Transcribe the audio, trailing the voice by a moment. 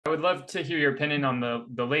would love to hear your opinion on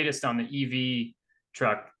the latest on the EV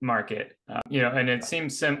truck market. And it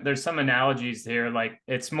seems there's some analogies here, like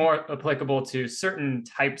it's more applicable to certain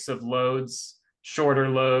types of loads, shorter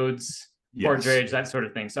loads, port Yes. drayage, that sort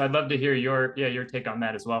of thing. So I'd love to hear your take on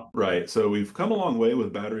that as well. Right. So we've come a long way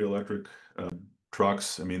with battery electric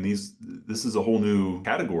trucks. I mean, this is a whole new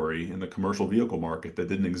category in the commercial vehicle market that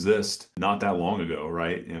didn't exist not that long ago,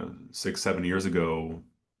 right? 6, 7 years ago,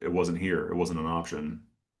 it wasn't here. It wasn't an option,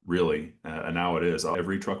 really. And now it is.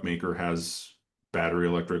 Every truck maker has battery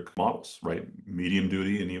electric models, right? Medium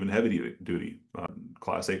duty and even heavy duty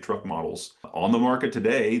Class 8 truck models on the market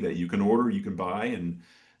today that you can order, you can buy, and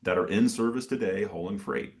that are in service today hauling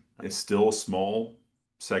freight. It's still a small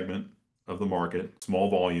segment of the market, small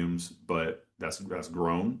volumes, but that's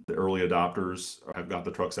grown. The early adopters have got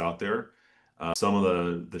the trucks out there. Some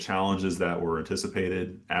of the challenges that were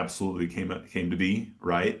anticipated absolutely came to be,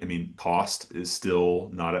 right? I mean, cost is still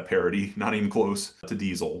not at parity, not even close to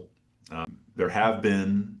diesel. There have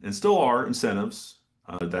been and still are incentives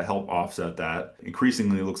that help offset that.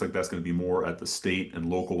 Increasingly, it looks like that's going to be more at the state and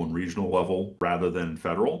local and regional level rather than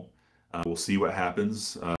federal. We'll see what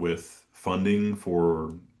happens with funding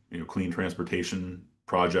for clean transportation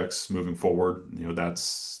projects moving forward. That's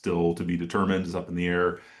still to be determined, is up in the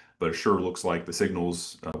air, but it sure looks like the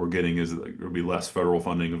signals we're getting is that there will be less federal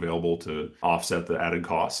funding available to offset the added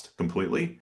cost completely.